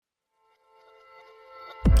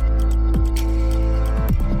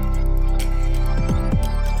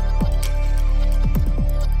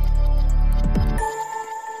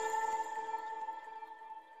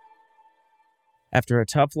After a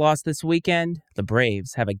tough loss this weekend, the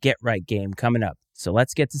Braves have a get-right game coming up. So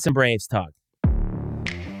let's get to some Braves talk.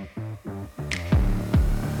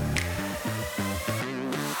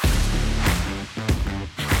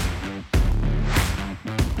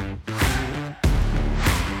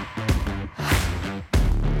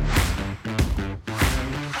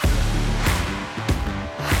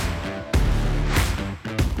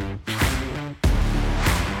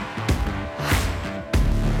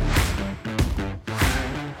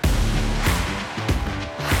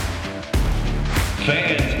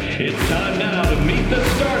 Fans, it's time now to meet the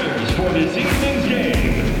starters for this evening's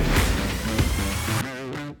game.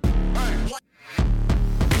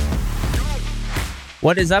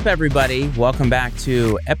 What is up, everybody? Welcome back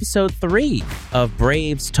to episode 3 of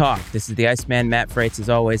Braves Talk. This is the Iceman, Matt Freitz, as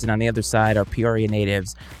always, and on the other side, our Peoria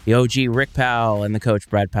natives, the OG Rick Powell and the coach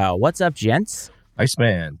Brad Powell. What's up, gents?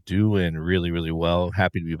 Iceman, doing really well.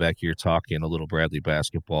 Happy to be back here talking a little Bradley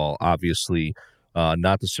basketball. Obviously,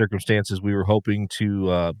 not the circumstances we were hoping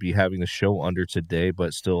to be having the show under today,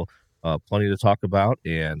 but still plenty to talk about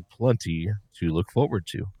and plenty to look forward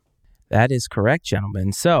to. That is correct,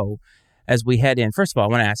 gentlemen. So, as we head in, first of all,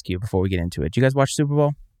 I want to ask you before we get into it, do you guys watch Super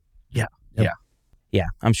Bowl? Yeah. Yeah,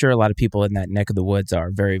 I'm sure a lot of people in that neck of the woods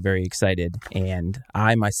are very, very excited. And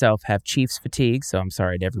I myself have Chiefs fatigue, so I'm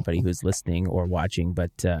sorry to everybody who's listening or watching.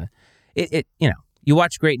 But you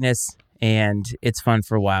watch greatness, and it's fun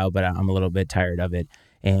for a while, but I'm a little bit tired of it.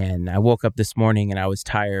 And I woke up this morning and I was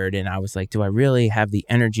tired, and I was like, do I really have the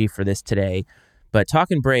energy for this today? But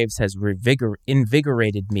Talking Braves has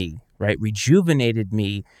invigorated me, right? Rejuvenated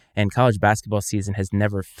me, and college basketball season has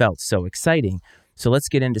never felt so exciting. So let's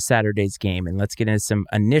get into Saturday's game, and let's get into some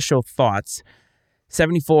initial thoughts.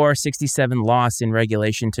 74-67 loss in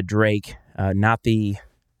regulation to Drake. Not the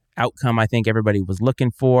outcome I think everybody was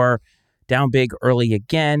looking for. Down big early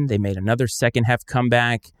again. They made another second-half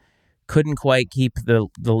comeback. Couldn't quite keep the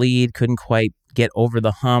lead. Couldn't quite get over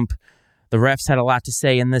the hump. The refs had a lot to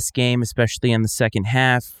say in this game, especially in the second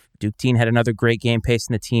half. Duke Teen had another great game,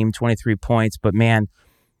 pacing the team, 23 points. But, man,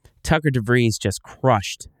 Tucker DeVries just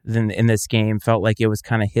crushed in this game. Felt like it was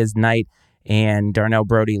kind of his night. And Darnell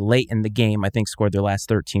Brody, late in the game, I think scored their last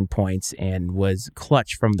 13 points and was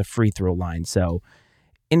clutch from the free throw line. So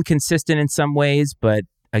inconsistent in some ways, but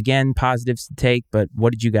again, positives to take. But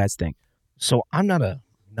what did you guys think? So I'm not a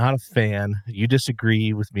fan. You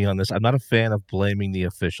disagree with me on this. I'm not a fan of blaming the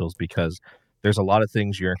officials because there's a lot of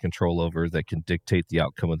things you're in control over that can dictate the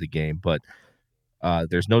outcome of the game. But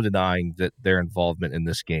there's no denying that their involvement in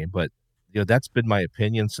this game. But that's been my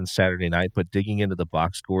opinion since Saturday night. But digging into the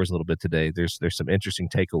box scores a little bit today, there's some interesting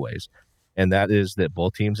takeaways, and that is that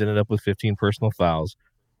both teams ended up with 15 personal fouls.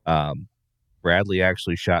 Bradley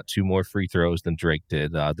actually shot 2 more free throws than Drake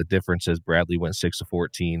did. The difference is Bradley went 6 of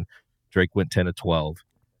 14, Drake went 10 of 12,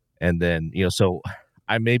 and then so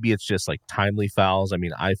maybe it's just like timely fouls. I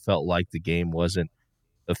mean, I felt like the game wasn't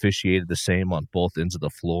officiated the same on both ends of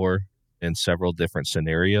the floor in several different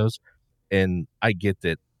scenarios. And I get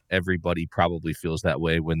that everybody probably feels that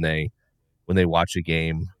way when they watch a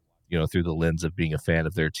game, through the lens of being a fan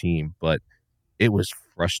of their team. But it was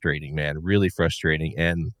frustrating, man, really frustrating.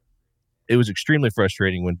 And it was extremely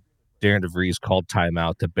frustrating when Darren DeVries called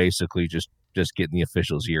timeout to basically just get in the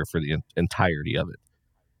officials' ear for the entirety of it.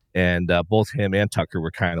 And both him and Tucker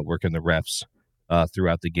were kind of working the refs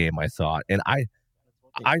throughout the game, I thought. And I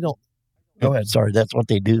don't – Go ahead. Sorry, that's what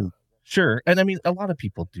they do. Sure. And I mean, a lot of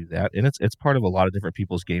people do that, and it's part of a lot of different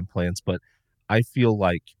people's game plans. But I feel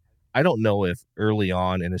like I don't know if early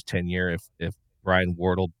on in his tenure, if Brian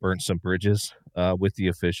Wardle burnt some bridges with the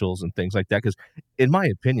officials and things like that. Because in my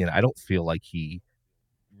opinion, I don't feel like he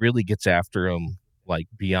really gets after them like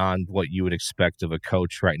beyond what you would expect of a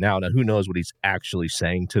coach right now. Now, who knows what he's actually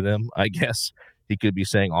saying to them? I guess he could be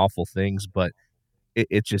saying awful things, but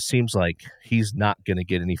it just seems like he's not going to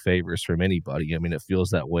get any favors from anybody. I mean, it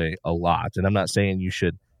feels that way a lot. And I'm not saying you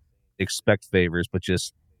should expect favors, but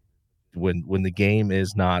just when the game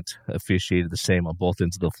is not officiated the same on both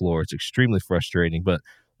ends of the floor, it's extremely frustrating. But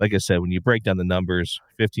like I said, when you break down the numbers,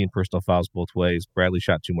 15 personal fouls both ways, Bradley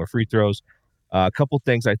shot 2 more free throws. A couple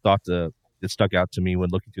things I thought that stuck out to me when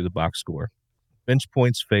looking through the box score. Bench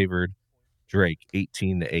points favored Drake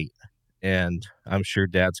 18-8. And I'm sure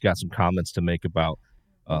Dad's got some comments to make about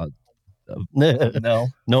no?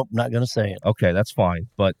 Nope, not going to say it. Okay, that's fine.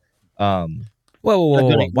 But Whoa.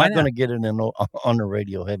 Why not going to get it on the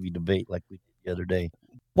radio heavy debate like we did the other day.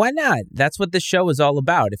 Why not? That's what this show is all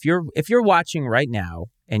about. If you're watching right now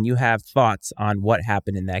and you have thoughts on what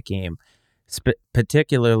happened in that game,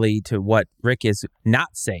 particularly to what Rick is not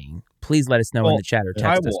saying, please let us know in the chat or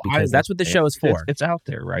text us, because that's what the show is for. It's out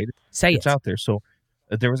there, right? It's out there. So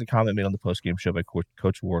there was a comment made on the postgame show by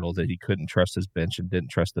Coach Wardle that he couldn't trust his bench and didn't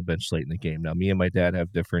trust the bench late in the game. Now, me and my dad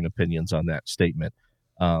have different opinions on that statement.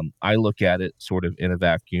 I look at it sort of in a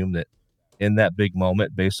vacuum, that in that big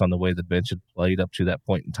moment, based on the way the bench had played up to that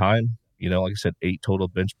point in time, like I said, 8 total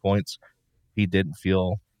bench points, he didn't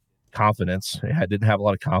feel confidence. Didn't have a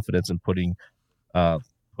lot of confidence in putting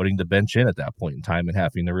the bench in at that point in time and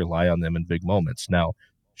having to rely on them in big moments. Now,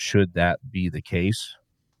 should that be the case?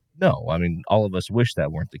 No. I mean, all of us wish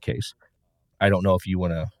that weren't the case. I don't know if you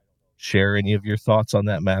want to share any of your thoughts on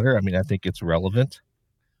that matter. I mean, I think it's relevant.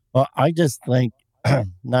 Well, I just think,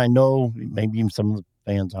 and I know maybe even some of the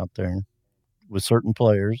fans out there with certain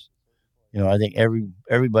players, I think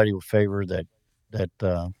everybody will favor that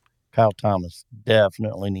Kyle Thomas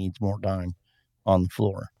definitely needs more time on the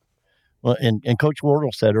floor. Well, and Coach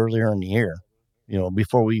Wardle said earlier in the year,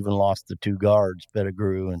 before we even lost the 2 guards,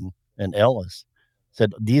 Pettigrew and Ellis,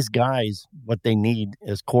 said these guys, what they need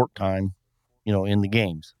is court time, in the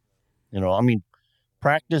games. I mean,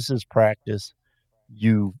 practice is practice.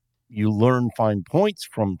 You learn fine points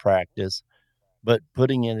from practice, but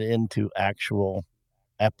putting it into actual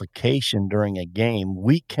application during a game,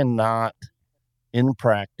 we cannot in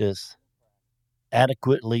practice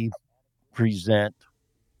adequately present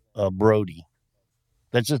Brody.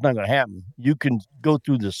 That's just not going to happen. You can go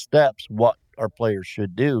through the steps, what our players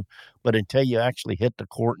should do, but until you actually hit the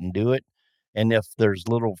court and do it, and if there's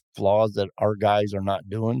little flaws that our guys are not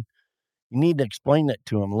doing, you need to explain that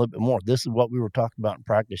to them a little bit more. This is what we were talking about in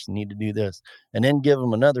practice. You need to do this, and then give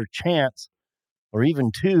them another chance, or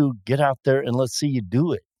even 2. Get out there and let's see you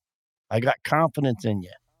do it. I got confidence in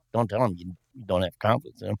you. Don't tell them you don't have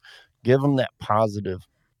confidence in them. Give them that positive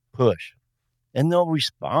push, and they'll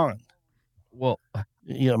respond. Well,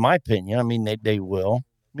 in my opinion, I mean, they will.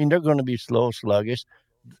 I mean, they're going to be slow, sluggish,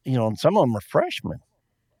 and some of them are freshmen.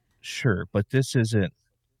 Sure, but this isn't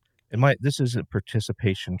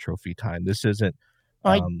participation trophy time. This isn't.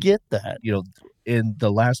 I get that. In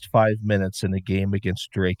the last 5 minutes in the game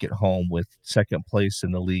against Drake at home with second place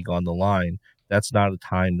in the league on the line, that's not a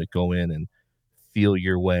time to go in and feel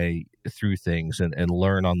your way through things and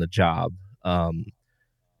learn on the job.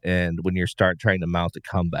 And when you start trying to mount a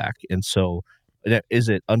comeback. And so is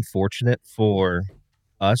it unfortunate for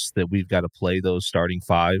us that we've got to play those starting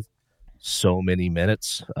 5 so many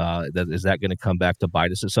minutes? Is that going to come back to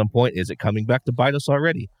bite us at some point? Is it coming back to bite us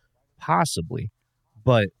already? Possibly.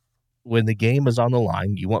 But when the game is on the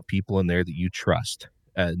line, you want people in there that you trust,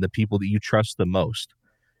 the people that you trust the most.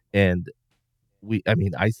 And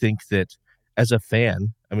I think that as a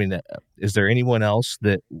fan, is there anyone else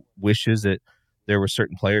that wishes that there were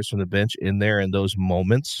certain players from the bench in there in those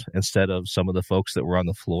moments instead of some of the folks that were on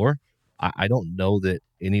the floor? I don't know that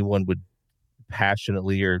anyone would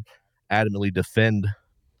passionately or adamantly defend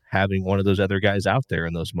having one of those other guys out there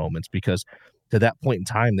in those moments, because to that point in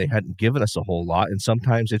time, they hadn't given us a whole lot. And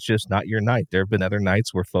sometimes it's just not your night. There have been other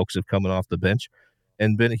nights where folks have come off the bench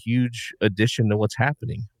and been a huge addition to what's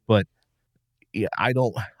happening. But yeah, I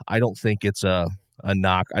don't think it's a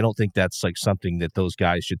knock. I don't think that's like something that those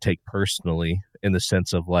guys should take personally, in the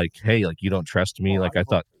sense of like, hey, like, you don't trust me. Like I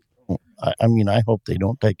thought. I hope they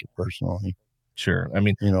don't take it personally. Sure.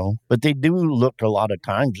 But they do look a lot of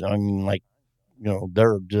times.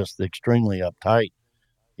 They're just extremely uptight,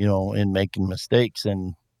 in making mistakes,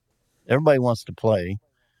 and everybody wants to play.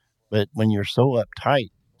 But when you're so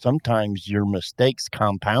uptight, sometimes your mistakes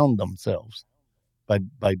compound themselves by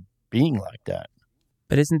being like that.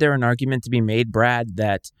 But isn't there an argument to be made, Brad,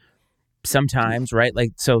 that sometimes, right?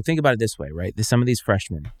 Like, so think about it this way, right? Some of these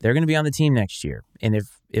freshmen, they're going to be on the team next year. And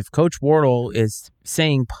if Coach Wardle is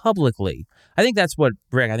saying publicly, I think that's what,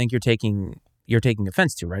 Rick, I think you're taking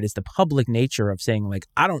offense to, right? It's the public nature of saying, like,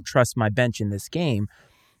 I don't trust my bench in this game.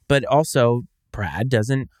 But also, Brad,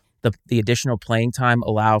 doesn't the additional playing time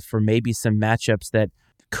allow for maybe some matchups that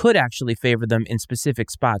could actually favor them in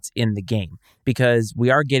specific spots in the game? Because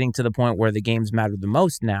we are getting to the point where the games matter the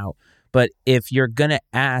most now. But if you're going to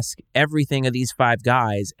ask everything of these 5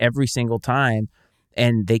 guys every single time,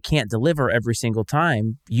 and they can't deliver every single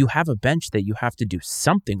time, you have a bench that you have to do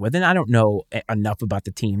something with. And I don't know enough about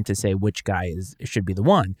the team to say which guy should be the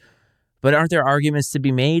one. But aren't there arguments to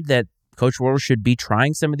be made that Coach Wardle should be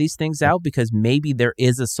trying some of these things out, because maybe there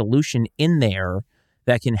is a solution in there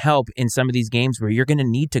that can help in some of these games where you're going to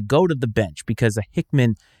need to go to the bench because a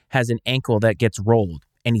Hickman has an ankle that gets rolled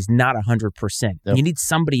and he's not 100%. Yep. You need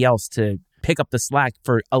somebody else to pick up the slack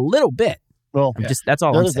for a little bit. Well, that's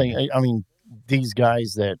all I'm saying. The other thing, these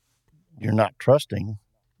guys that you're not trusting,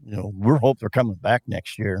 we're hoping they're coming back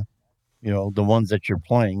next year. the ones that you're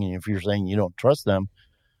playing. And if you're saying you don't trust them,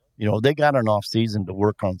 they got an off season to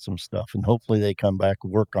work on some stuff, and hopefully they come back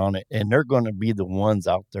and work on it. And they're going to be the ones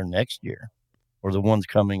out there next year, or the ones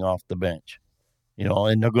coming off the bench,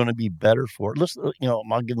 and they're going to be better for it.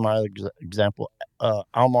 I'll give my other example.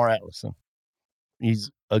 Almar Allison,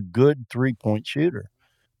 he's a good 3-point shooter,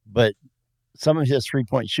 but some of his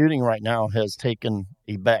 3-point shooting right now has taken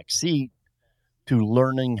a back seat to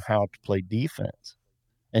learning how to play defense.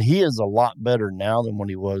 And he is a lot better now than what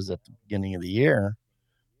he was at the beginning of the year,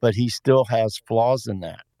 but he still has flaws in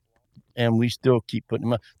that. And we still keep putting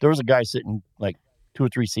him up. There was a guy sitting like 2 or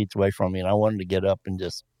 3 seats away from me, and I wanted to get up and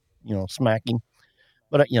just, smack him.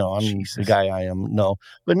 But, I'm the guy I am. No.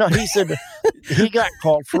 But no, he said he got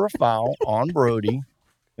called for a foul on Brody,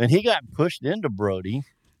 and he got pushed into Brody,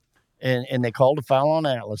 and they called a foul on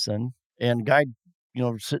Allison. And the guy,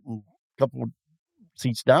 sitting a couple of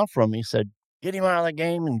seats down from me said, "Get him out of the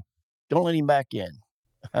game and don't let him back in."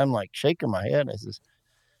 I'm like shaking my head. I says,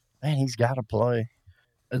 "Man, he's got to play."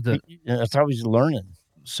 That's how he's learning.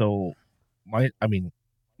 So my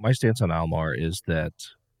stance on Almar is that,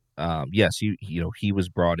 yes, he was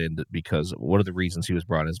brought in because one of the reasons he was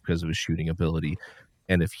brought in is because of his shooting ability.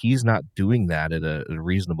 And if he's not doing that at a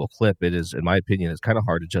reasonable clip, it is, in my opinion, it's kind of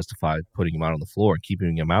hard to justify putting him out on the floor and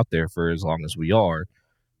keeping him out there for as long as we are,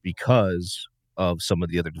 because of some of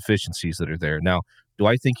the other deficiencies that are there. Now, do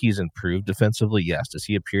I think he's improved defensively? Yes. Does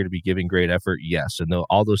he appear to be giving great effort? Yes. And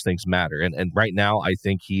all those things matter. And right now, I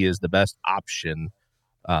think he is the best option,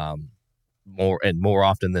 more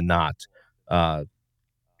often than not,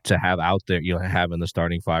 to have out there, have in the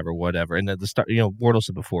starting 5 or whatever. And the start, Wardle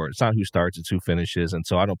said before, it's not who starts, it's who finishes. And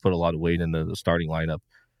so I don't put a lot of weight into the starting lineup.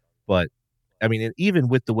 But I mean, even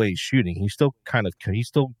with the way he's shooting, he still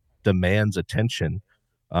demands attention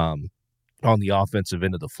on the offensive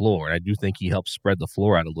end of the floor. And I do think he helps spread the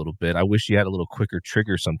floor out a little bit. I wish he had a little quicker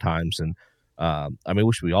trigger sometimes. And I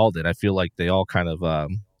wish we all did. I feel like they all kind of,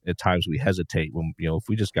 at times we hesitate when, if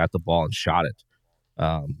we just got the ball and shot it.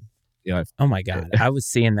 Oh my God. I was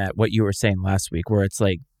seeing what you were saying last week, where it's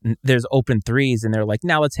like there's open threes and they're like,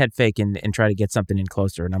 now let's head fake and try to get something in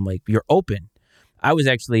closer. And I'm like, you're open. I was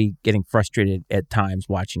actually getting frustrated at times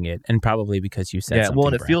watching it, and probably because you said something. Well,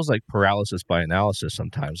 and it feels like paralysis by analysis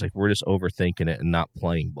sometimes. Like we're just overthinking it and not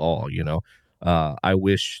playing ball, I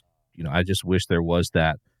just wish there was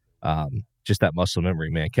that, just that muscle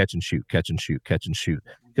memory, man. Catch and shoot, catch and shoot, catch and shoot.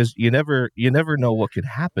 Because you never know what could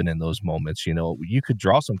happen in those moments. You could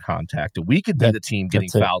draw some contact, and we could be the team getting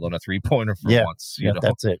fouled on a 3-pointer for once.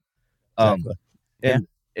 That's it. Exactly.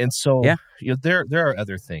 And so there are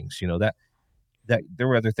other things. That there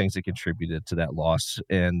were other things that contributed to that loss,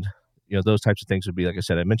 and those types of things would be, like I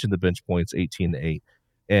said, I mentioned the bench points, 18-8,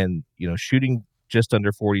 and shooting just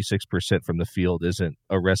under 46% from the field isn't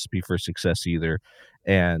a recipe for success either,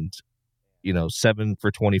 and 7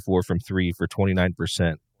 for 24 from 3 for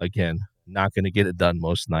 29%. Again, not going to get it done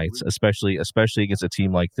most nights, especially against a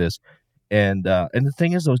team like this. And the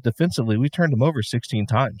thing is, though, defensively, we turned them over 16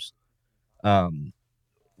 times,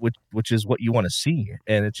 which is what you want to see.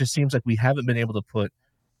 And it just seems like we haven't been able to put,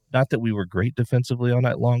 not that we were great defensively all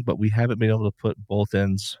night long, but we haven't been able to put both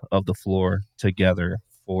ends of the floor together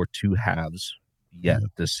for 2 halves yet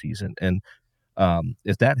this season. And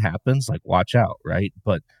if that happens, like, watch out, right?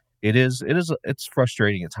 But it's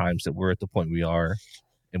frustrating at times that we're at the point we are,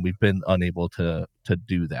 and we've been unable to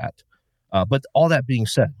do that. But all that being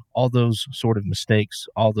said, all those sort of mistakes,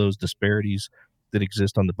 all those disparities that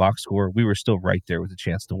exist on the box score, we were still right there with a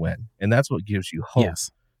chance to win. And that's what gives you hope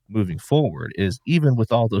moving forward, is even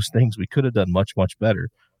with all those things we could have done much, much better,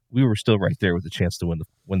 we were still right there with a chance to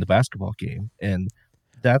win the basketball game. And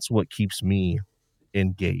that's what keeps me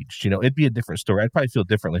engaged. It'd be a different story. I'd probably feel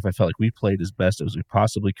differently if I felt like we played as best as we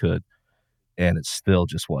possibly could, and it still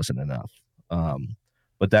just wasn't enough.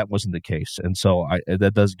 But that wasn't the case. And so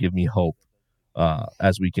that does give me hope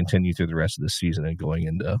as we continue through the rest of the season and going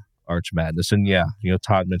into Arch Madness. And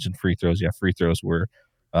Todd mentioned free throws. Free throws were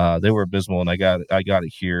they were abysmal, and I got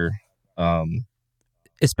it here.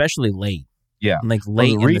 Especially late. Yeah. Like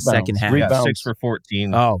late in the second half. Rebounds. 6 for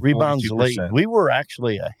 14. Oh, rebounds 42%. late. We were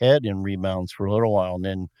actually ahead in rebounds for a little while, and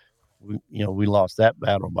then we lost that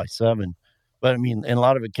battle by 7. But and a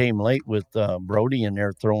lot of it came late with Brody in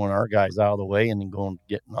there throwing our guys out of the way and then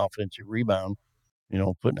getting offensive rebound,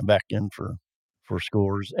 putting it back in for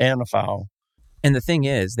scores and a foul. And the thing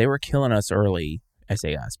is, they were killing us early. I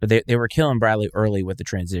say us, but they were killing Bradley early with the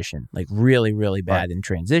transition, like really, really bad in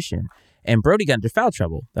transition. And Brody got into foul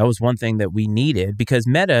trouble. That was one thing that we needed, because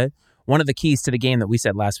Meta, one of the keys to the game that we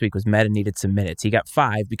said last week was Meta needed some minutes. He got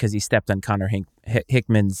 5 because he stepped on Connor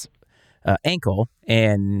Hickman's ankle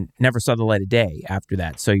and never saw the light of day after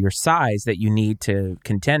that. So your size that you need to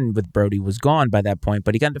contend with Brody was gone by that point,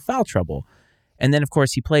 but he got into foul trouble. And then, of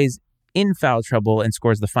course, he plays in foul trouble and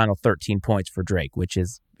scores the final 13 points for Drake, which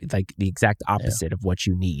is like the exact opposite of what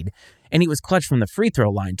you need. And he was clutch from the free throw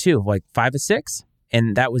line, too, like 5 of 6.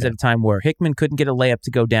 And that was at a time where Hickman couldn't get a layup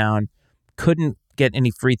to go down, couldn't get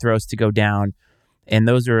any free throws to go down. And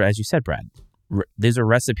those are, as you said, Brad, these are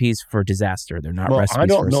recipes for disaster. They're not recipes for success. I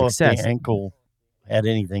don't know if the ankle had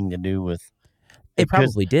anything to do with it.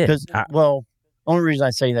 Probably did. Well, only reason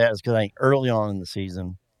I say that is because I think early on in the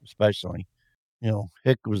season, especially,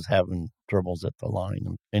 Hick was having troubles at the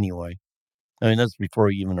line anyway. I mean, that's before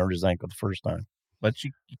he even hurt his ankle the first time. But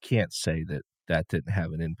you can't say that didn't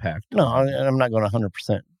have an impact. No, I'm not going to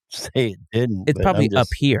 100% say it didn't. It's probably up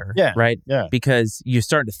here, right? Yeah. Because you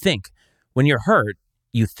start to think, when you're hurt,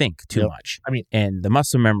 you think too much. I mean, and the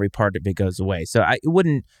muscle memory part of it goes away. So it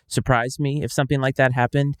wouldn't surprise me if something like that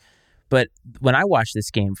happened. But when I watched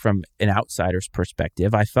this game from an outsider's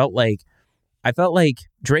perspective, I felt like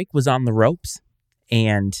Drake was on the ropes,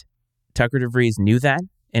 and Tucker DeVries knew that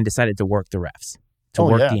and decided to work the refs, to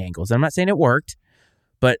work the angles. I'm not saying it worked,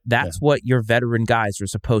 but that's what your veteran guys are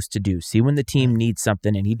supposed to do. See when the team needs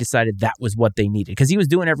something, and he decided that was what they needed because he was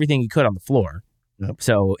doing everything he could on the floor. Yep.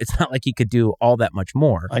 So it's not like he could do all that much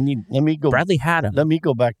more. Bradley had him. Let me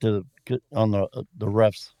go back to on the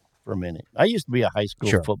refs for a minute. I used to be a high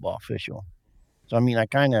school football official, so I mean I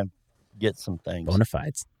kind of get some things. Bona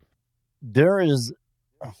fides. There is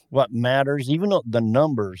what matters, even though the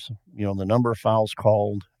numbers, the number of fouls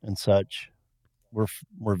called and such, were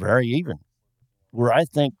very even. Where I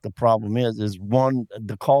think the problem is one,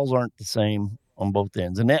 the calls aren't the same on both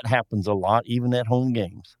ends, and that happens a lot, even at home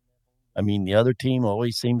games. I mean, the other team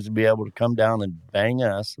always seems to be able to come down and bang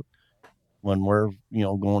us when we're,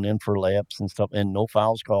 going in for layups and stuff, and no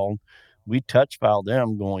fouls called. We touch foul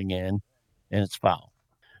them going in, and it's foul.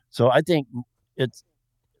 So I think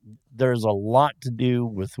there's a lot to do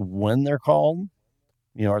with when they're called.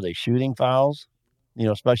 Are they shooting fouls?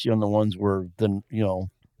 Especially on the ones where the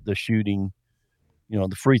shooting,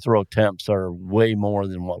 the free throw attempts are way more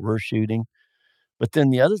than what we're shooting. But then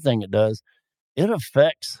the other thing it does, it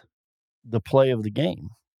affects the play of the game,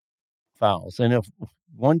 fouls. And if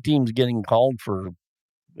one team's getting called for,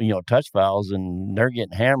 touch fouls and they're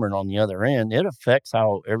getting hammered on the other end, it affects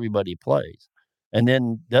how everybody plays. And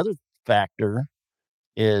then the other factor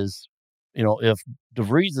is, if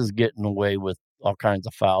DeVries is getting away with all kinds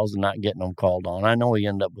of fouls and not getting them called on, I know he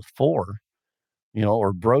ended up with 4,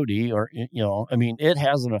 or Brody, or, I mean, it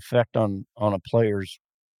has an effect on a player's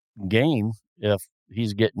game if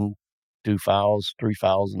he's getting 2 fouls, 3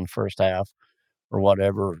 fouls in the first half or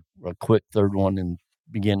whatever, a quick third one in the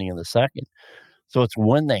beginning of the second. So it's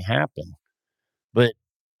when they happen. But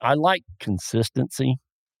I like consistency,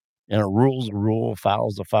 and a rule's a rule, a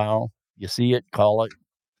foul's a foul. You see it, call it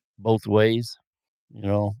both ways.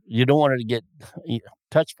 You don't want it to get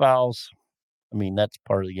touch fouls. I mean, that's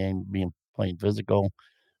part of the game, playing physical.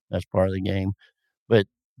 That's part of the game. But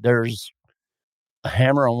there's a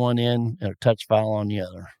hammer on one end and a touch foul on the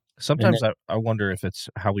other. Sometimes I wonder if it's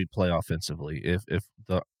how we play offensively. If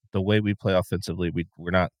the way we play offensively,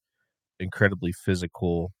 we're not incredibly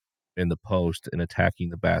physical in the post and attacking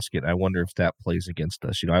the basket. I wonder if that plays against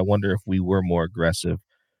us. I wonder if we were more aggressive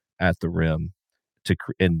at the rim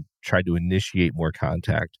and try to initiate more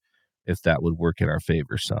contact, if that would work in our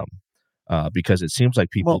favor some. Because it seems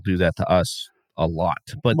like people do that to us a lot.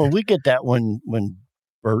 But we get that when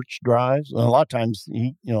Birch drives. And a lot of times,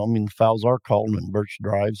 fouls are called when Birch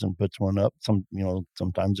drives and puts one up.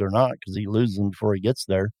 Sometimes they're not because he loses them before he gets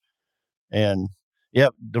there. And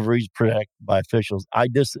DeVries protected by officials. I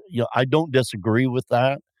don't disagree with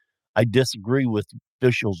that. I disagree with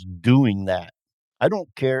officials doing that. I don't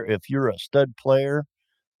care if you're a stud player,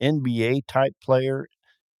 NBA type player.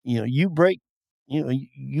 You break.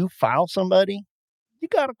 You foul somebody, you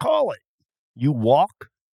got to call it. You walk,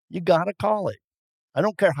 you got to call it. I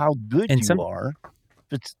don't care how good you are.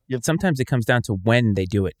 Sometimes it comes down to when they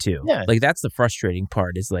do it too. Yeah. Like that's the frustrating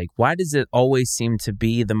part is like, why does it always seem to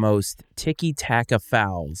be the most ticky-tack of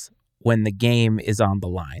fouls when the game is on the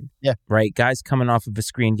line? Yeah. Right? Guys coming off of a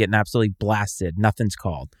screen getting absolutely blasted. Nothing's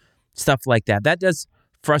called. Stuff like that. That does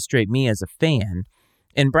frustrate me as a fan.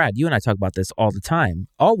 And Brad, you and I talk about this all the time.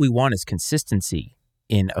 All we want is consistency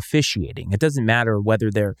in officiating. It doesn't matter whether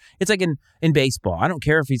it's like in baseball. I don't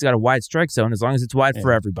care if he's got a wide strike zone as long as it's wide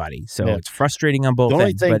for everybody. So it's frustrating on both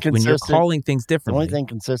ends. But when you're calling things differently. The only thing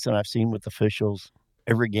consistent I've seen with officials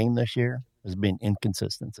every game this year has been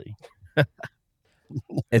inconsistency.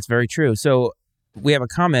 It's very true. So we have a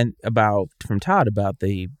comment from Todd about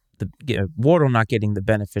the Wardle not getting the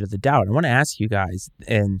benefit of the doubt. I want to ask you guys,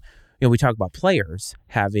 and we talk about players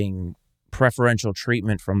having preferential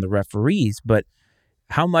treatment from the referees, but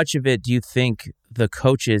how much of it do you think the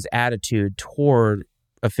coach's attitude toward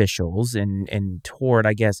officials and toward,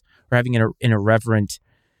 I guess, or having an irreverent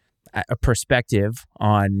a perspective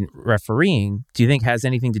on refereing, do you think has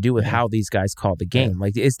anything to do with how these guys call the game?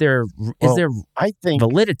 Like, is there I think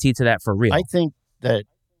validity to that for real? I think that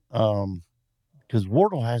because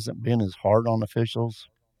Wardle hasn't been as hard on officials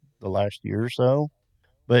the last year or so,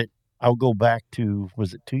 but I'll go back to,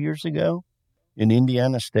 was it 2 years ago in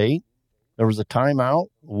Indiana State? There was a timeout.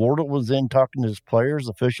 Wardle was in talking to his players.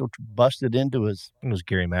 Official busted into his. It was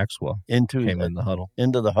Gary Maxwell. Into the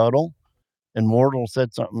huddle. And Wardle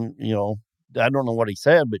said something, I don't know what he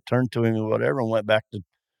said, but turned to him or whatever and went back to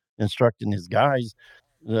instructing his guys.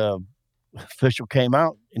 The official came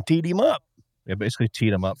out and teed him up. Yeah, basically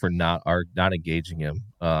teed him up for not engaging him,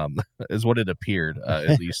 is what it appeared,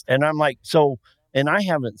 at least. And I'm like, and I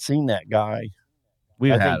haven't seen that guy.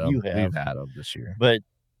 We've had him this year. But,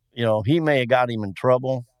 he may have got him in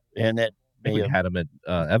trouble, and that may have had him at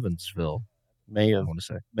Evansville. May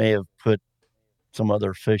have put some other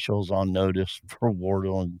officials on notice for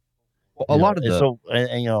Wardle, and a lot of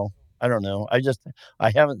I don't know.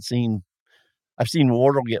 I've seen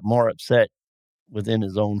Wardle get more upset within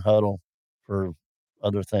his own huddle for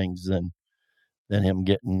other things than him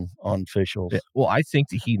getting on officials. Yeah. Well, I think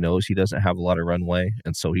that he knows he doesn't have a lot of runway,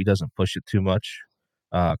 and so he doesn't push it too much.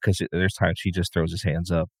 Because there's times he just throws his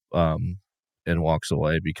hands up and walks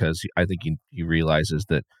away because I think he realizes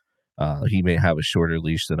that he may have a shorter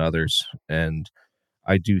leash than others. And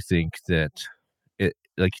I do think that,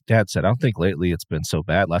 like Dad said, I don't think lately it's been so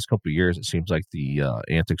bad. Last couple of years, it seems like the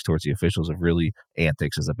antics towards the officials have really,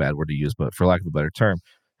 antics is a bad word to use, but for lack of a better term,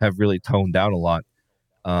 have really toned down a lot.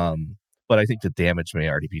 But I think the damage may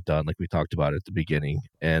already be done, like we talked about at the beginning.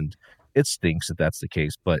 And it stinks that that's the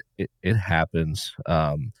case, but it happens.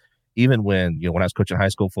 Even when I was coaching high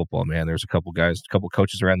school football, man, there's a couple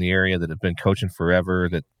coaches around the area that have been coaching forever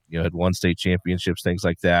that, had won state championships, things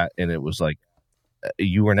like that. And it was like,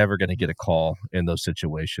 you were never going to get a call in those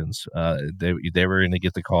situations. They were going to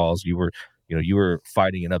get the calls. You were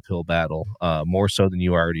fighting an uphill battle, more so than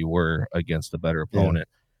you already were against a better opponent.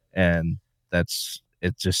 Yeah. And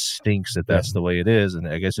it just stinks that that's the way it is. And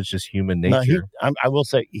I guess it's just human nature. No, I will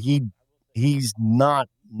say he's not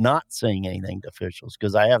saying anything to officials,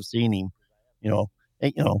 because I have seen him,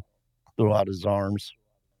 throw out his arms,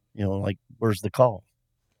 like, where's the call?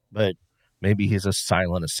 But maybe he's a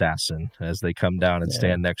silent assassin as they come down and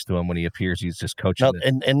stand next to him. When he appears, he's just coaching.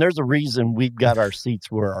 And there's a reason we've got our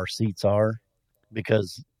seats where our seats are,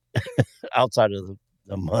 because outside of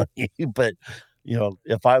the money, but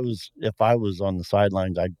if I was on the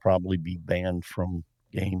sidelines, I'd probably be banned from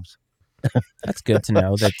games. That's good to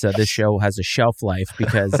know that this show has a shelf life,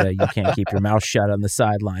 because you can't keep your mouth shut on the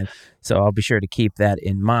sideline. So I'll be sure to keep that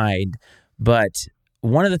in mind. But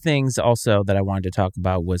one of the things also that I wanted to talk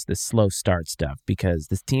about was the slow start stuff, because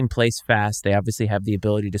this team plays fast. They obviously have the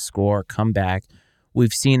ability to score, come back.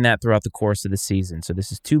 We've seen that throughout the course of the season. So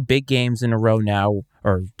this is 2 games in a row now,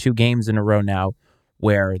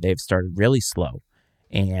 where they've started really slow.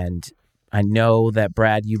 And I know that,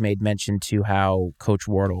 Brad, you made mention to how Coach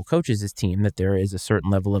Wardle coaches his team, that there is a certain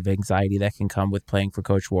level of anxiety that can come with playing for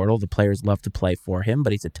Coach Wardle. The players love to play for him,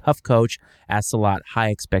 but he's a tough coach, asks a lot, high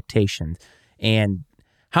expectations. And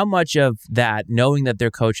how much of that, knowing that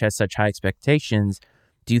their coach has such high expectations,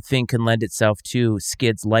 do you think can lend itself to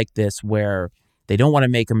skids like this, where they don't want to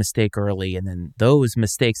make a mistake early, and then those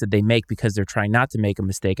mistakes that they make because they're trying not to make a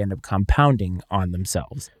mistake end up compounding on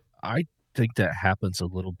themselves? I think that happens a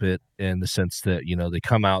little bit in the sense that, they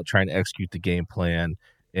come out trying to execute the game plan.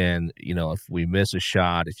 And, if we miss a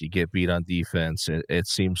shot, if you get beat on defense, it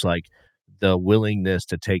seems like the willingness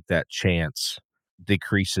to take that chance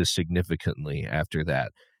decreases significantly after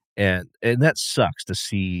that. And that sucks to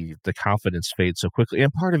see the confidence fade so quickly.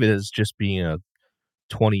 And part of it is just being a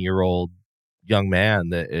 20-year-old young man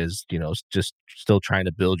that is, just still trying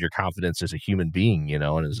to build your confidence as a human being, and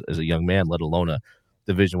as a young man, let alone a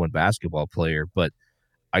Division I basketball player. But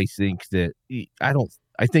I think that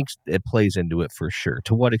I think it plays into it for sure.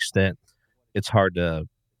 To what extent, it's hard to,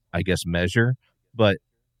 I guess, measure, but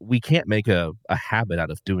we can't make a habit out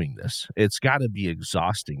of doing this. It's got to be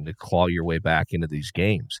exhausting to claw your way back into these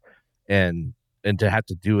games, and to have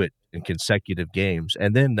to do it in consecutive games,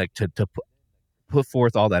 and then like to put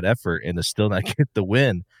forth all that effort and to still not get the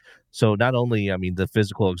win. So not only, the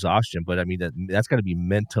physical exhaustion, but that's got to be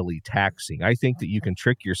mentally taxing. I think that you can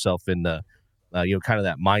trick yourself into, kind of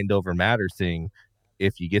that mind over matter thing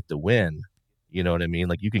if you get the win. You know what I mean?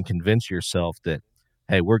 Like, you can convince yourself that,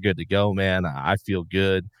 hey, we're good to go, man. I feel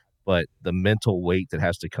good. But the mental weight that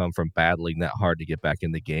has to come from battling that hard to get back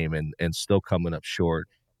in the game and still coming up short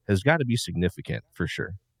has got to be significant for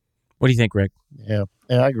sure. What do you think, Rick? Yeah,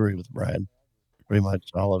 I agree with Brad. Pretty much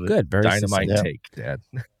all of it. Good, very Dynamite succinct. take, Dad.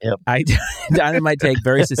 Dynamite take,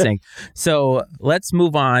 very succinct. So let's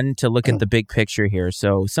move on to look at the big picture here.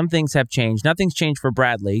 So some things have changed. Nothing's changed for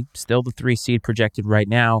Bradley. Still the 3 seed projected right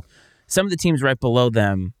now. Some of the teams right below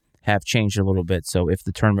them have changed a little bit. So if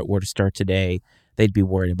the tournament were to start today, they'd be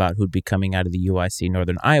worried about who'd be coming out of the UIC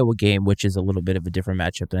Northern Iowa game, which is a little bit of a different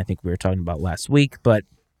matchup than I think we were talking about last week. But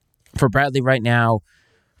for Bradley right now,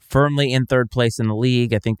 firmly in third place in the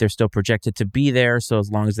league. I think they're still projected to be there. So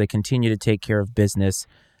as long as they continue to take care of business,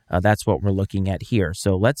 that's what we're looking at here.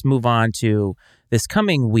 So let's move on to this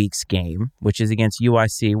coming week's game, which is against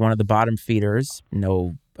UIC, one of the bottom feeders.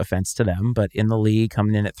 No offense to them, but in the league,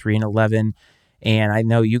 coming in at 3-11. And I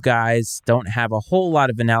know you guys don't have a whole lot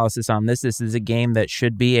of analysis on this. This is a game that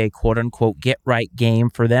should be a quote-unquote get-right game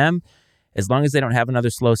for them. As long as they don't have another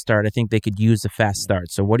slow start, I think they could use a fast start.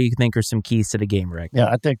 So what do you think are some keys to the game, Rick? Yeah,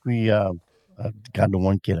 I think we got the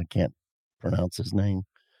one kid, I can't pronounce his name.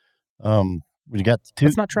 We got the two.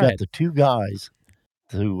 Let's not try got it. the 2 guys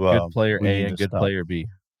who Good player we A need and to good stop. player B.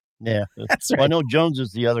 Yeah, That's Well, I know Jones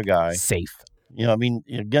is the other guy. Safe. You know, I mean,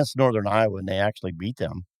 against Northern Iowa, and they actually beat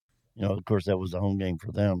them. You know, of course, that was a home game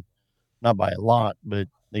for them. Not by a lot, but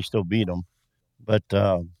they still beat them. But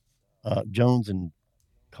Jones and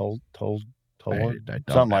Toller,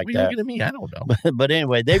 something like What are you that. looking at me? I don't know. But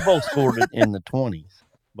anyway, they both scored it in the 20s,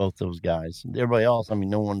 both those guys. Everybody else, I mean,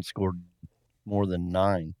 no one scored more than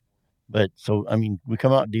 9. But so, I mean, we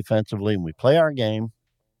come out defensively and we play our game,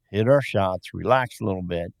 hit our shots, relax a little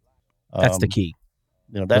bit. That's the key.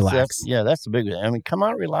 You know, that's Relax. that's the big one. I mean, come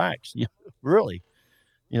out, relax. Really,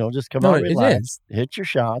 you know, just come No, out, it relax, is. hit your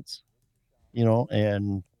shots, you know,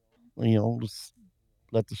 and just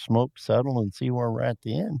let the smoke settle and see where we're at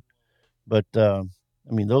the end. But I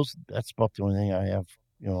mean, that's about the only thing I have,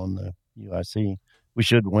 on the UIC. We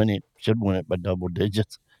should win it. Should win it by double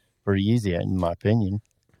digits, pretty easy, in my opinion.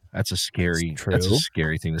 That's a scary true.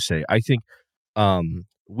 thing to say. I think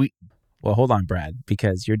Well, hold on, Brad,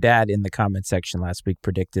 because your dad in the comment section last week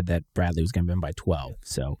predicted that Bradley was going to win by 12.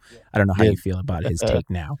 So I don't know how you feel about his take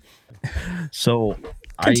now. So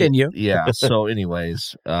Continue. So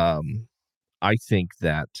anyways, I think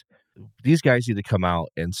that these guys need to come out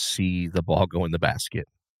and see the ball go in the basket.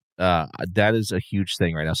 That is a huge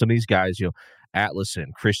thing right now. Some of these guys,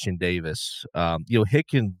 Atlason, Christian Davis,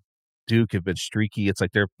 Hick and Duke have been streaky. It's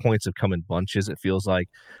like their points have come in bunches, it feels like.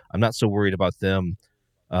 I'm not so worried about them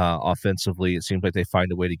offensively. It seems like they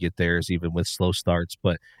find a way to get theirs even with slow starts,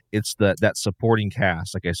 but it's that supporting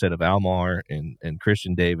cast, like I said, of Almar and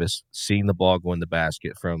Christian Davis, seeing the ball go in the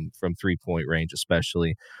basket from 3-point range,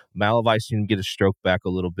 especially. Malavai seemed to get a stroke back a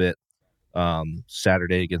little bit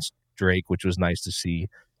Saturday against Drake, which was nice to see.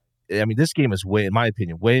 I mean, this game is in my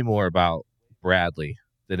opinion, way more about Bradley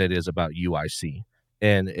than it is about UIC.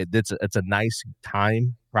 And it's a nice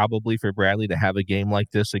time probably for Bradley to have a game like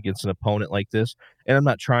this against an opponent like this. And I'm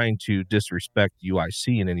not trying to disrespect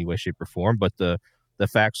UIC in any way, shape, or form, but the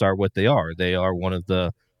facts are what they are. They are one of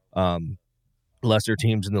the lesser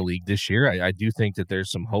teams in the league this year. I do think that there's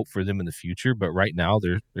some hope for them in the future, but right now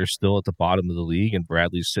they're still at the bottom of the league, and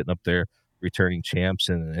Bradley's sitting up there returning champs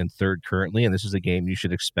and third currently. And this is a game you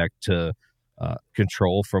should expect to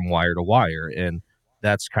control from wire to wire. And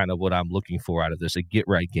that's kind of what I'm looking for out of this, a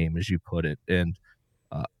get-right game, as you put it, and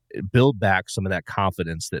build back some of that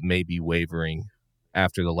confidence that may be wavering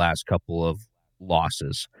after the last couple of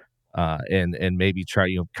losses, and maybe try,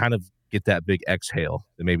 kind of get that big exhale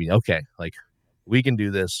that maybe, okay, like, we can do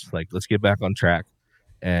this, like, let's get back on track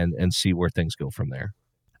and see where things go from there.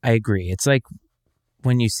 I agree. It's like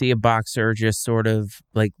when you see a boxer just sort of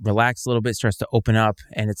like relax a little bit, starts to open up,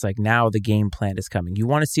 and it's like now the game plan is coming. You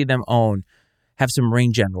want to see them have some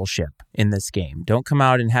ring generalship in this game. Don't come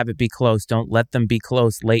out and have it be close. Don't let them be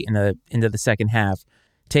close late into the second half.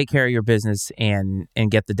 Take care of your business and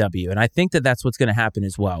get the W. And I think that that's what's going to happen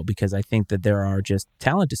as well, because I think that there are just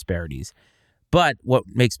talent disparities. But what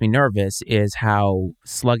makes me nervous is how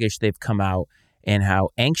sluggish they've come out and how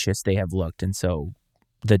anxious they have looked. And so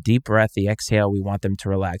the deep breath, the exhale, we want them to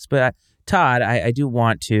relax. But Todd, I do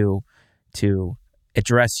want to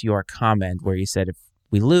address your comment where you said if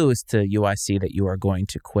we lose to UIC that you are going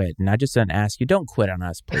to quit. And I just want to ask you, don't quit on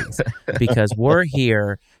us, please, because we're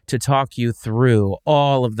here to talk you through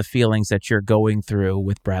all of the feelings that you're going through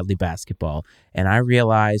with Bradley basketball. And I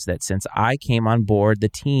realize that since I came on board, the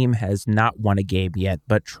team has not won a game yet,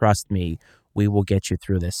 but trust me, We will get you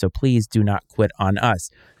through this. So please do not quit on us.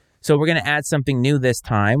 So we're going to add something new this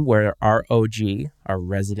time where our OG, our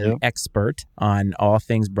resident expert on all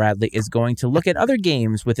things Bradley, is going to look at other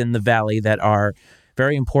games within the Valley that are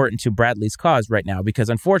very important to Bradley's cause right now, because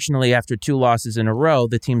unfortunately, after 2 losses in a row,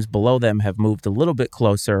 the teams below them have moved a little bit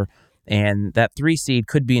closer, and that 3 seed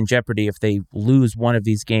could be in jeopardy if they lose one of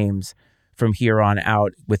these games from here on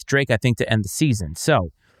out, with Drake, I think, to end the season.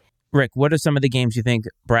 So, Rick, what are some of the games you think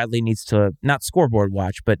Bradley needs to, not scoreboard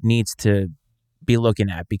watch, but needs to be looking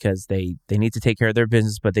at, because they need to take care of their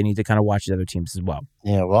business, but they need to kind of watch the other teams as well?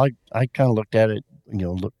 Yeah, well, I kind of looked at it,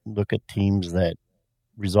 look at teams that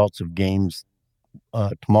results of games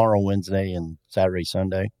tomorrow, Wednesday, and Saturday,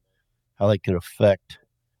 Sunday, how they could affect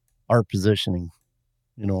our positioning,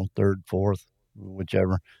 third, fourth,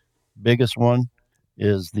 whichever. Biggest one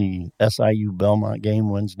is the SIU Belmont game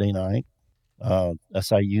Wednesday night.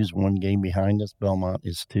 SIU's 1 game behind us. Belmont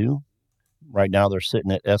is 2. Right now, they're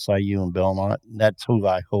sitting at SIU and Belmont. That's who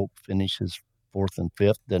I hope finishes 4th and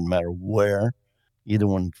 5th. Doesn't matter where either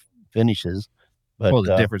one finishes. But,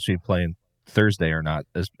 the difference between playing Thursday or not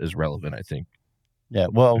is relevant, I think. Yeah,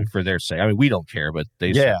 well, for their sake. I mean, we don't care, but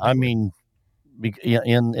they. Yeah, I mean,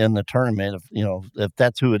 in the tournament, if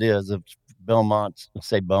that's who it is, if Belmont's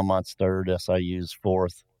 3rd, SIU's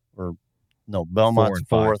 4th, or no, Belmont's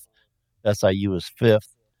 4th, SIU is 5th.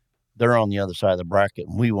 They're on the other side of the bracket,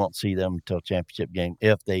 and we won't see them until championship game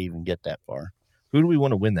if they even get that far. Who do we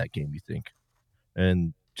want to win that game, you think?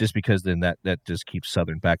 And just because then that just keeps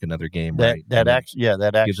Southern back another game, right? That actually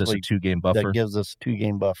gives us a 2-game buffer. That gives us a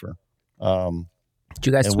 2-game buffer. Do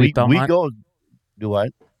you guys sweep Belmont? We go. Do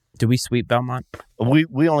what? Do we sweep Belmont?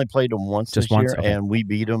 We only played them once Just this once? year, Okay. and we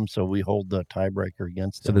beat them, so we hold the tiebreaker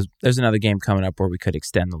against them. So there's another game coming up where we could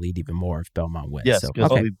extend the lead even more if Belmont wins. Yes, so,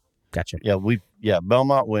 okay. Gotcha.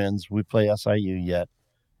 Belmont wins. We play SIU yet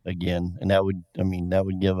again, and that would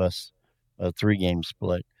give us a 3-game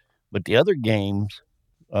split. But the other games,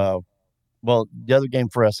 the other game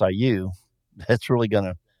for SIU, that's really going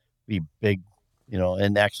to be big,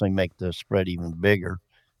 and actually make the spread even bigger,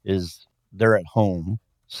 is they're at home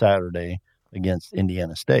Saturday against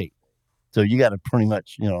Indiana State. So you got to pretty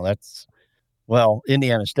much, Indiana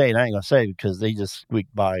State, I ain't going to say because they just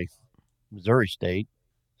squeaked by Missouri State.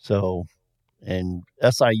 So, and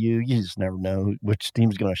SIU, you just never know which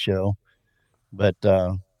team's going to show. But,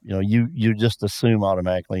 you just assume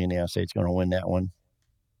automatically Indiana State's going to win that one.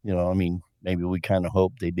 Maybe we kind of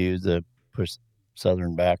hope they do to push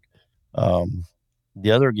Southern back.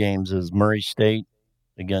 The other games is Murray State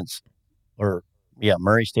against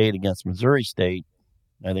Missouri State.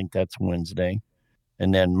 I think that's Wednesday.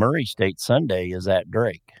 And then Murray State Sunday is at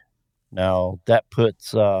Drake. Now, that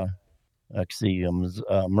puts...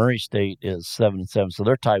 Murray State is 7-7, so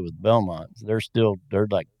they're tied with Belmont. They're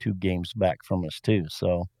like 2 games back from us too.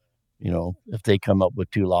 So, if they come up with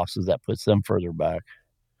 2 losses, that puts them further back.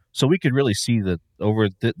 So we could really see that over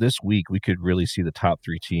this week. We could really see the top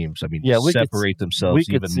 3 teams. I mean, separate themselves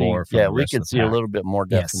even more. From the rest we could of the see pack. a little bit more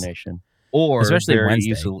definition, or especially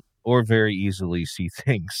very easily see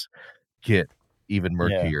things get even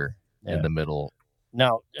murkier in the middle.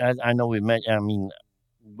 Now, I know we mentioned.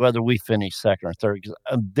 Whether we finish 2nd or 3rd, because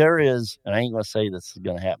there is, and I ain't going to say this is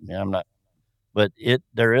going to happen. I'm not, but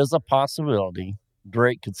there is a possibility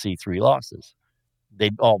Drake could see 3 losses.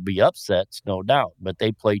 They'd all be upsets, no doubt, but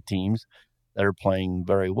they play teams that are playing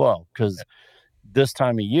very well. Because this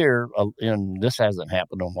time of year, and this hasn't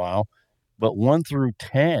happened in a while, but 1 through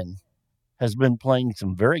 10 has been playing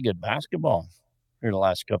some very good basketball here the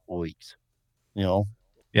last couple of weeks.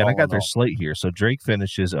 Yeah, and I got their slate here. So Drake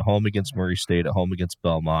finishes at home against Murray State, at home against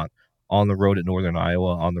Belmont, on the road at Northern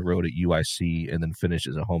Iowa, on the road at UIC, and then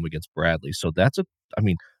finishes at home against Bradley. So that's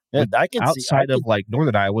outside of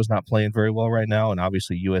Northern Iowa's not playing very well right now, and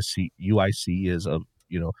obviously UIC is a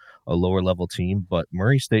lower level team, but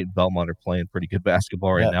Murray State and Belmont are playing pretty good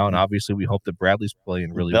basketball right now, and obviously we hope that Bradley's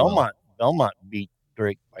playing really well. Belmont beat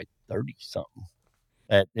Drake by 30 something.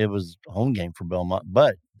 It was a home game for Belmont,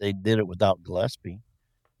 but they did it without Gillespie.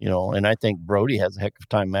 And I think Brody has a heck of a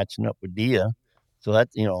time matching up with Dia. So that,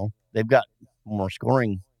 they've got more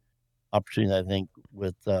scoring opportunity, I think,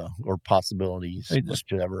 with or possibilities. They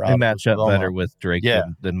match up better with Drake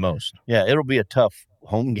than most. Yeah, it'll be a tough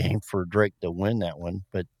home game for Drake to win that one,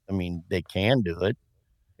 but they can do it.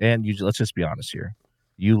 And let's just be honest here.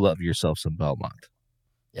 You love yourself some Belmont.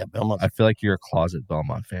 Yeah, Belmont. I feel like you're a closet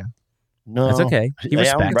Belmont fan. No, that's okay. I'm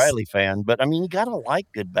a Bradley fan, but you got to like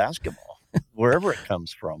good basketball. Wherever it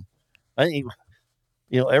comes from. I think,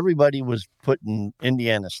 everybody was putting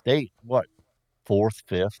Indiana State, 4th,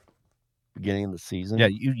 5th. beginning of the season. Yeah,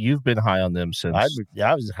 you've been high on them since. I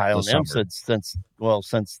was high on them summer.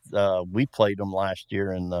 since we played them last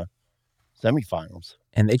year in the semifinals.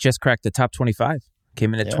 And they just cracked the top 25.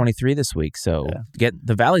 Came in at 23 this week. So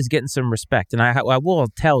the Valley's getting some respect. And I will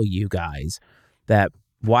tell you guys that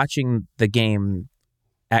watching the game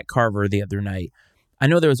at Carver the other night, I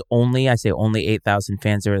know there was only 8,000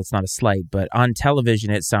 fans there. That's not a slight, but on television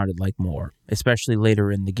it sounded like more, especially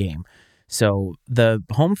later in the game. So the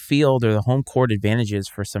home field or the home court advantages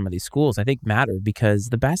for some of these schools, I think, matter because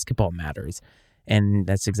the basketball matters. And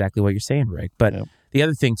that's exactly what you're saying, Rick. But the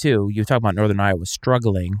other thing, too, you talk about Northern Iowa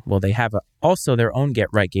struggling. Well, they have also their own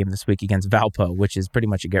get-right game this week against Valpo, which is pretty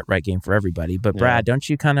much a get-right game for everybody. But, Brad, don't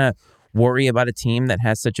you kind of worry about a team that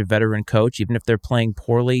has such a veteran coach, even if they're playing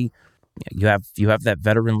poorly? You have that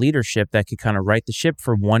veteran leadership that could kind of right the ship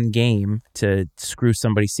for one game to screw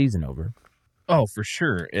somebody's season over. Oh, for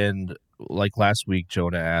sure. And like last week,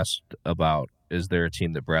 Jonah asked about, is there a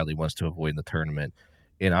team that Bradley wants to avoid in the tournament?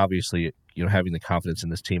 And obviously, having the confidence in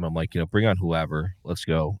this team, I'm like, bring on whoever. Let's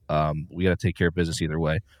go. We got to take care of business either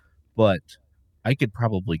way. But I could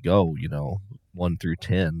probably go, 1 through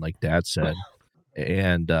 10, like Dad said.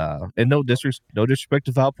 And no disrespect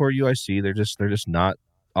to Valpo or UIC, they're just not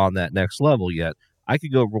on that next level yet. I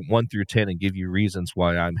could go 1 through 10 and give you reasons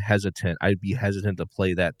why I'm hesitant. I'd be hesitant to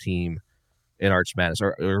play that team in Arch Madness,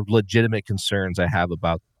 or legitimate concerns I have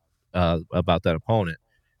about that opponent.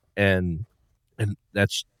 And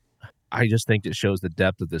that's, I just think it shows the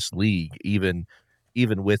depth of this league, even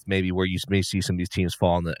with maybe where you may see some of these teams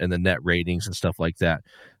fall in the net ratings and stuff like that.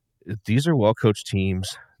 These are well-coached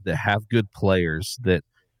teams that have good players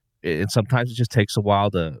and sometimes it just takes a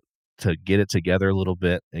while to get it together a little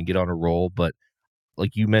bit and get on a roll. But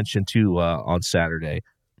like you mentioned too, on Saturday,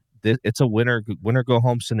 it's a winner go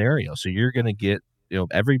home scenario. So you're going to get,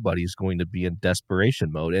 everybody's going to be in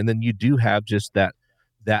desperation mode. And then you do have just that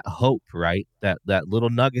hope, right? That little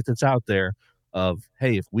nugget that's out there of,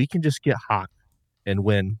 hey, if we can just get hot and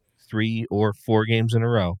win 3 or 4 games in a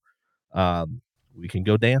row, we can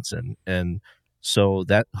go dancing. And so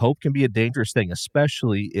that hope can be a dangerous thing,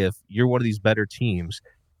 especially if you're one of these better teams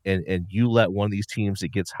and you let one of these teams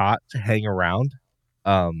that gets hot to hang around.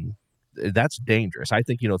 That's dangerous. I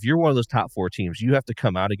think, if you're one of those top 4 teams, you have to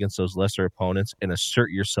come out against those lesser opponents and assert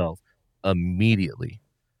yourself immediately,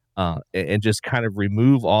 and just kind of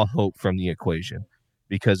remove all hope from the equation.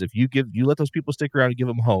 Because if you let those people stick around and give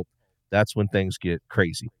them hope, that's when things get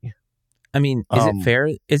crazy. I mean, is it fair?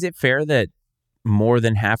 Is it fair that more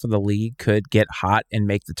than half of the league could get hot and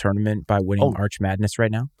make the tournament by winning Arch Madness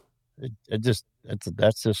right now? That's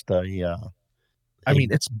just a. I mean,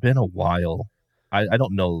 it's been a while. I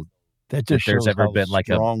don't know that just there's ever been like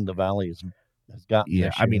strong the Valley has gotten.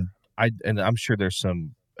 Yeah, I mean, I'm sure there's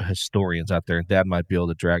some historians out there, and Dad might be able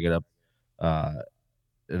to drag it up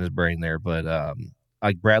in his brain there, but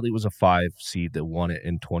like Bradley was a 5 seed that won it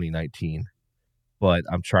in 2019. But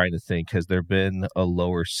I'm trying to think, has there been a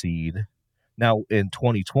lower seed? Now, in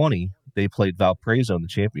 2020, they played Valparaiso in the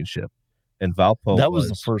championship, and Valpo that was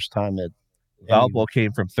the first time that Valpo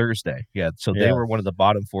came from Thursday. Yeah, so they were one of the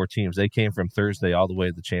bottom 4 teams. They came from Thursday all the way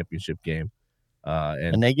to the championship game.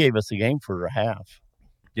 And they gave us a game for a half.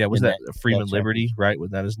 Yeah, was that Freeman Liberty, right?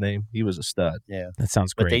 Was that his name? He was a stud. Yeah. That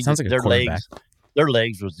sounds great. Sounds like a quarterback. Their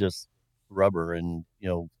legs was just rubber, and,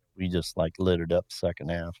 we just, lit it up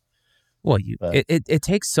second half. Well, it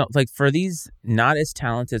takes for these not as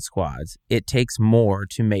talented squads, it takes more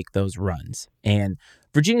to make those runs. And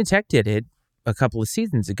Virginia Tech did it a couple of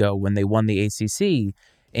seasons ago when they won the ACC,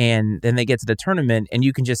 and then they get to the tournament, and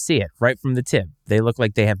you can just see it right from the tip. They look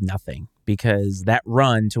like they have nothing because that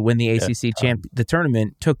run to win the ACC the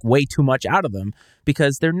tournament took way too much out of them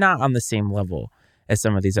because they're not on the same level as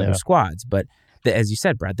some of these other squads. But as you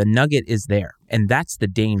said, Brad, the nugget is there, and that's the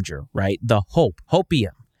danger, right? The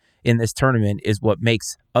hopium in this tournament is what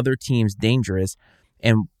makes other teams dangerous.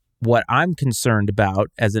 And what I'm concerned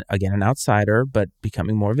about as, an outsider, but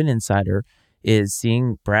becoming more of an insider, is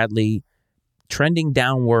seeing Bradley trending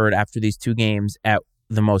downward after these 2 games at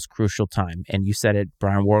the most crucial time. And you said it,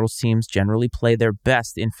 Brian Wardle's teams generally play their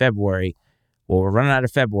best in February. Well, we're running out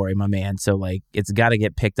of February, my man. So, it's got to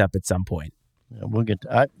get picked up at some point. Yeah, we'll get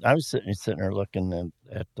I was sitting there looking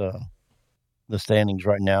at the standings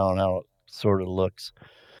right now and how it sort of looks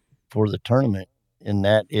for the tournament, and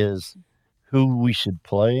that is who we should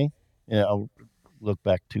play. And I'll look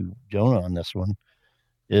back to Jonah on this one,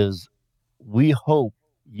 is we hope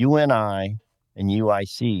UNI and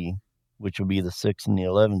UIC, which will be the 6th and the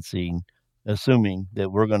 11th seed, assuming that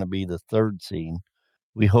we're going to be the 3rd seed,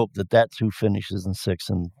 we hope that that's who finishes in 6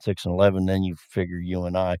 and 11. Then you figure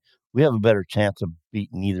UNI. we have a better chance of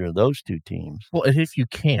beating either of those two teams. Well, and if you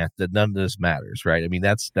can't, then none of this matters, right? I mean,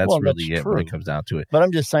 that's really it true. when it comes down to it. But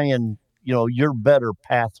I'm just saying, your better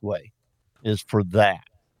pathway is for that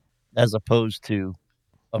as opposed to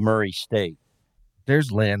a Murray State. There's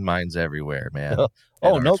landmines everywhere, man.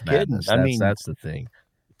 Oh, no kidding. That's the thing.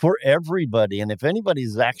 For everybody, and if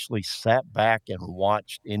anybody's actually sat back and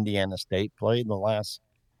watched Indiana State play in the last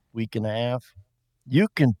week and a half, you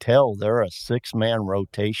can tell they're a 6-man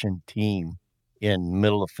rotation team in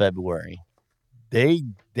middle of February. They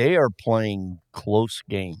are playing close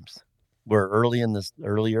games, where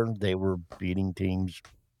earlier they were beating teams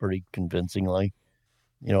pretty convincingly.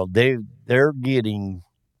 They're getting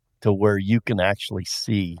to where you can actually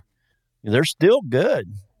see they're still good.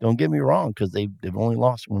 Don't get me wrong, because they've only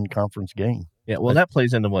lost one conference game. Yeah, well, that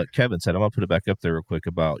plays into what Kevin said. I'm going to put it back up there real quick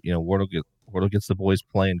about, Wardle gets the boys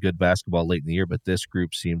playing good basketball late in the year, but this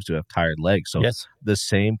group seems to have tired legs. So yes. The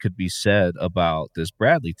same could be said about this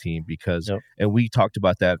Bradley team because, and we talked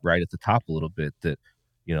about that right at the top a little bit, that,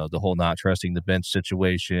 the whole not trusting the bench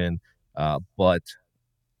situation. But,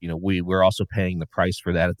 we're also paying the price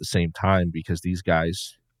for that at the same time because these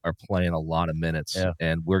guys are playing a lot of minutes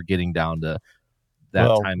and we're getting down to that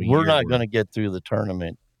time of year. We're not going to get through the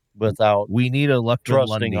tournament without we need a Luckman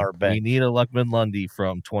trusting Lundy. Our bench. We need a Luckman Lundy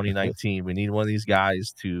from 2019. We need one of these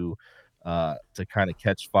guys to kind of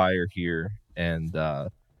catch fire here and kind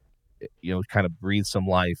of breathe some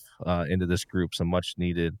life into this group. Some much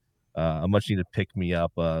needed pick me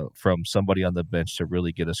up from somebody on the bench to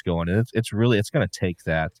really get us going. And it's going to take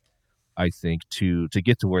that, I think, to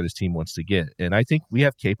get to where this team wants to get. And I think we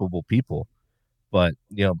have capable people. But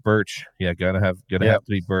Birch, gonna have to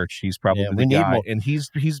be Birch. He's probably the guy, and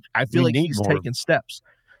he's. I feel like he's taking steps.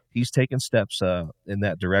 He's taken steps in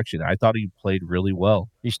that direction. I thought he played really well.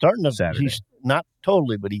 He's starting to. Saturday. He's not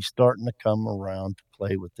totally, but he's starting to come around to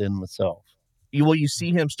play within himself. You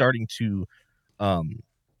see him starting to.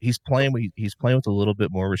 He's playing with a little bit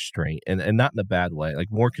more restraint, and not in a bad way,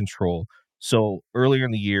 like more control. So earlier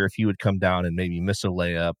in the year, if he would come down and maybe miss a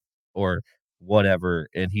layup or whatever,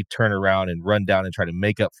 and he'd turn around and run down and try to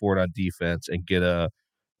make up for it on defense and get a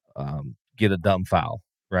dumb foul,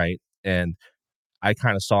 right? And I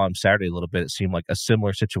kind of saw him Saturday a little bit. It seemed like a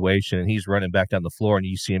similar situation, and he's running back down the floor, and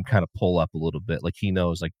you see him kind of pull up a little bit, like he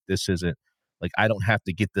knows, like this isn't like I don't have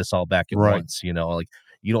to get this all back at once, like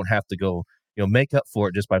you don't have to go, make up for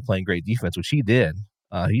it just by playing great defense, which he did.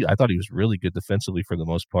 I thought he was really good defensively for the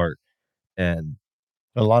most part, and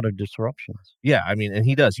a lot of disruptions. Yeah, I mean, and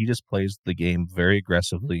he does. He just plays the game very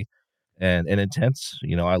aggressively and intense.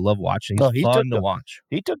 I love watching. He's fun to watch.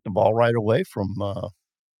 He took the ball right away from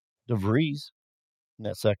DeVries in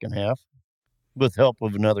that second half. With help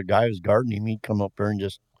of another guy who's guarding him, he'd come up there and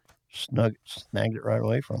just snagged it right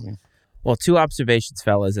away from him. Well, 2 observations,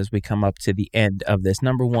 fellas, as we come up to the end of this.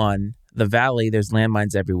 Number 1, the Valley, there's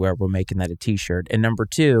landmines everywhere. We're making that a T-shirt. And number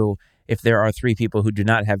 2, if there are 3 people who do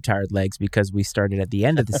not have tired legs because we started at the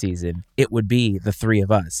end of the season, it would be the 3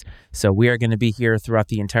 of us. So we are going to be here throughout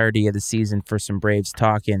the entirety of the season for some Braves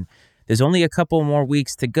talk. And there's only a couple more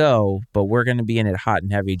weeks to go, but we're going to be in it hot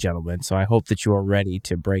and heavy, gentlemen. So I hope that you are ready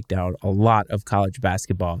to break down a lot of college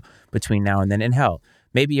basketball between now and then. And hell,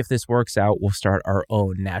 maybe if this works out, we'll start our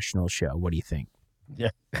own national show. What do you think? Yeah,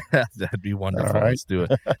 that'd be wonderful. Right. Let's do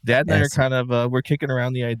it. Dad and I are kind of we're kicking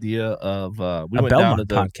around the idea of we went down to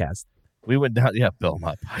the podcast. We went down,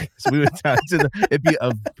 Belmont podcast. We went down to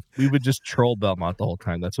we would just troll Belmont the whole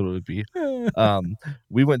time. That's what it would be.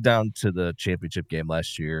 We went down to the championship game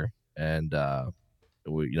last year, and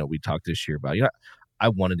we talked this year about I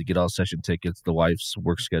wanted to get all session tickets. The wife's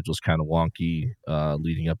work schedule's kind of wonky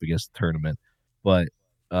leading up against the tournament, but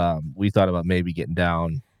we thought about maybe getting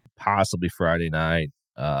down. Possibly Friday night,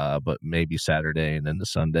 but maybe Saturday and then the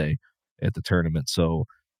Sunday at the tournament. So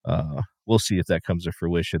we'll see if that comes to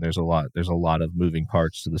fruition. There's a lot of moving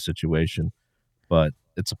parts to the situation, but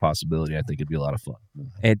it's a possibility. I think it'd be a lot of fun.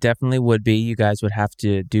 It definitely would be. You guys would have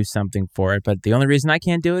to do something for it. But the only reason I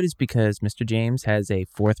can't do it is because Mr. James has a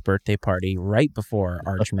 4th birthday party right before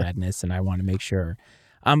Arch Madness, and I want to make sure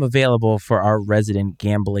I'm available for our resident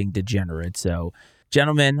gambling degenerate. So,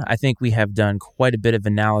 gentlemen, I think we have done quite a bit of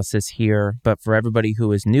analysis here, but for everybody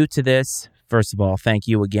who is new to this, first of all, thank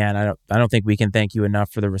you again. I don't think we can thank you enough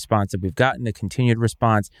for the response that we've gotten, the continued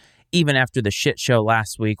response. Even after the shit show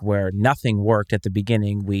last week where nothing worked at the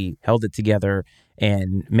beginning, we held it together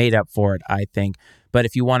and made up for it, I think. But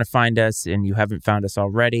if you want to find us and you haven't found us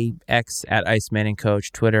already, X at Iceman and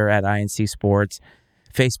Coach, Twitter at INC Sports,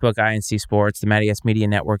 Facebook INC Sports, the Matty S Media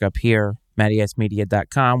Network up here,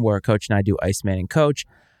 MattySmedia.com, where Coach and I do Iceman and Coach.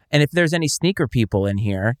 And if there's any sneaker people in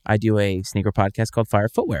here, I do a sneaker podcast called Fire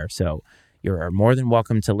Footwear. So you're more than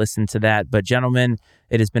welcome to listen to that. But gentlemen,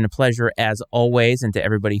 it has been a pleasure as always. And to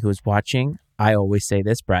everybody who is watching, I always say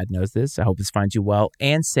this. Brad knows this. I hope this finds you well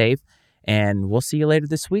and safe. And we'll see you later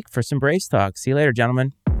this week for some Braves talk. See you later,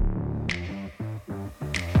 gentlemen.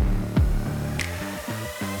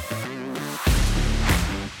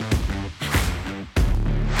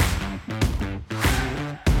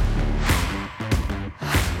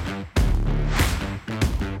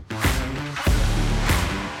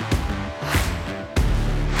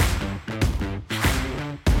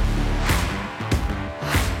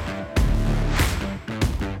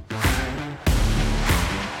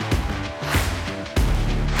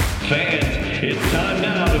 Fans, it's time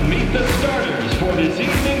now to meet the starters for this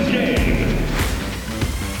evening's game.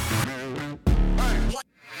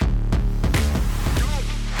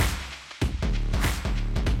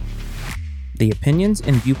 The opinions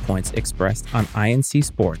and viewpoints expressed on INC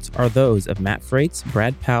Sports are those of Matt Freites,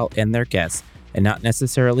 Brad Powell, and their guests, and not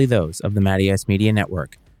necessarily those of the Matty Ice Media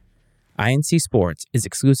Network. INC Sports is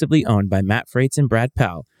exclusively owned by Matt Freites and Brad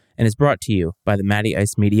Powell and is brought to you by the Matty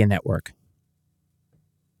Ice Media Network.